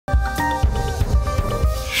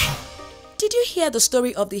hear the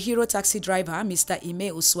story of the hero taxi driver, Mr.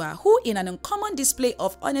 Ime Usua, who in an uncommon display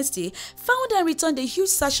of honesty found and returned a huge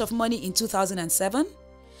stash of money in 2007?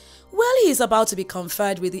 Well, he is about to be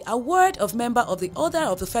conferred with the award of Member of the Order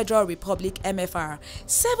of the Federal Republic (MFR)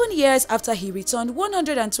 7 years after he returned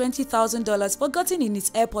 $120,000 forgotten in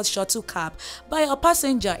his airport shuttle cab by a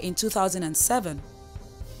passenger in 2007.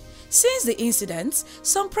 Since the incident,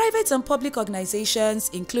 some private and public organizations,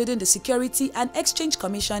 including the Security and Exchange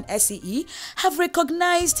Commission (SEC), have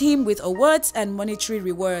recognized him with awards and monetary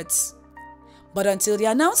rewards. But until the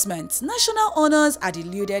announcement, national honors had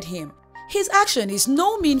eluded him. His action is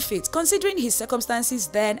no mean feat considering his circumstances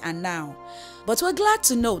then and now. But we're glad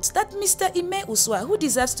to note that Mr. Ime Usua, who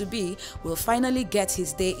deserves to be, will finally get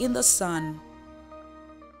his day in the sun.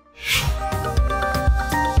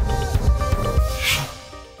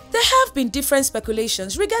 There have been different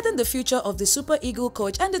speculations regarding the future of the Super Eagles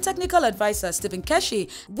coach and the technical advisor Stephen Keshi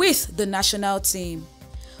with the national team.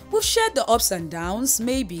 We've shared the ups and downs,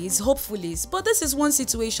 maybes, hopefullys, but this is one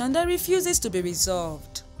situation that refuses to be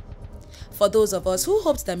resolved. For those of us who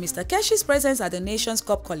hoped that Mr. Keshi's presence at the Nations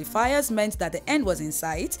Cup qualifiers meant that the end was in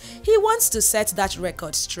sight, he wants to set that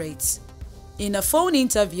record straight. In a phone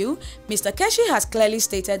interview, Mr. Keshi has clearly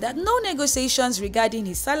stated that no negotiations regarding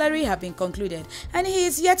his salary have been concluded and he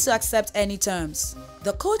is yet to accept any terms.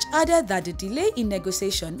 The coach added that the delay in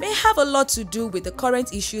negotiation may have a lot to do with the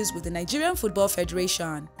current issues with the Nigerian Football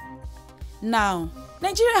Federation. Now,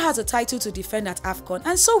 Nigeria has a title to defend at AFCON,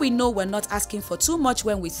 and so we know we're not asking for too much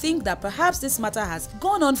when we think that perhaps this matter has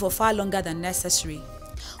gone on for far longer than necessary.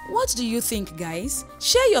 What do you think, guys?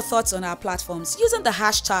 Share your thoughts on our platforms using the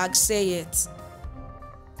hashtag #SayIt.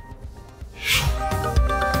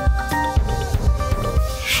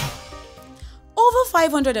 Over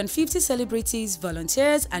 550 celebrities,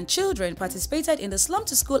 volunteers and children participated in the Slum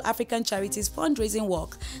to School African Charities fundraising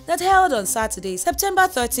walk that held on Saturday, September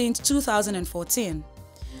 13, 2014.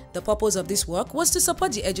 The purpose of this work was to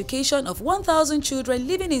support the education of 1,000 children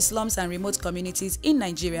living in slums and remote communities in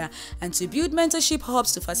Nigeria and to build mentorship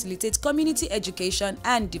hubs to facilitate community education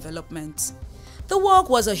and development. The walk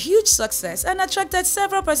was a huge success and attracted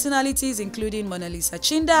several personalities including Mona Lisa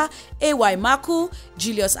Chinda, A.Y. Maku,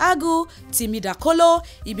 Julius Agu, Timi Dakolo,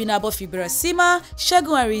 Ibinabo Fibrasima,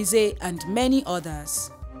 Segun Arinze, and many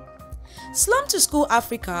others. Slum to School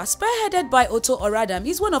Africa, spearheaded by Otto Oradam,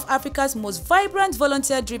 is one of Africa's most vibrant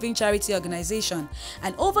volunteer-driven charity organizations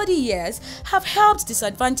and over the years have helped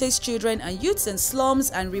disadvantaged children and youths in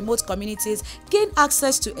slums and remote communities gain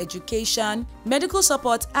access to education, medical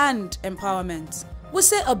support and empowerment. We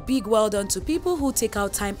say a big well done to people who take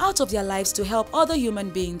out time out of their lives to help other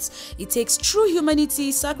human beings. It takes true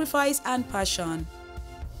humanity, sacrifice and passion.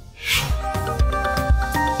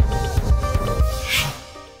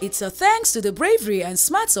 It's a thanks to the bravery and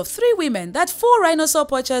smarts of 3 women that 4 rhinoceros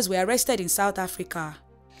poachers were arrested in South Africa.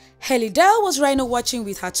 Heli Dell was rhino watching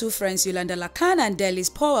with her 2 friends Yolanda Lacan and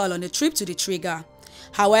Delis Powell on a trip to the Trigger.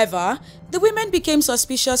 However, the women became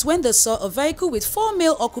suspicious when they saw a vehicle with 4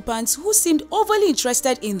 male occupants who seemed overly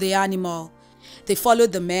interested in the animal. They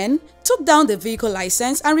followed the men, took down the vehicle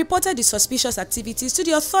license and reported the suspicious activities to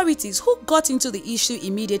the authorities, who got into the issue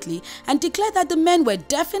immediately and declared that the men were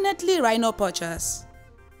definitely rhino poachers.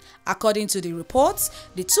 According to the reports,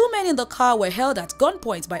 the 2 men in the car were held at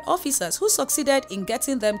gunpoint by officers who succeeded in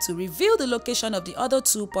getting them to reveal the location of the other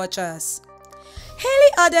 2 poachers.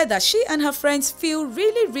 Haley added that she and her friends feel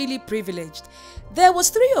really privileged. There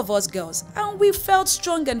was 3 of us girls and we felt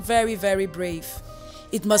strong and very brave.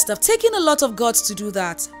 It must have taken a lot of guts to do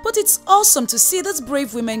that, but it's awesome to see these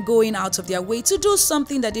brave women going out of their way to do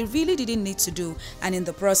something that they really didn't need to do and in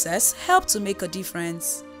the process help to make a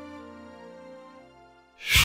difference.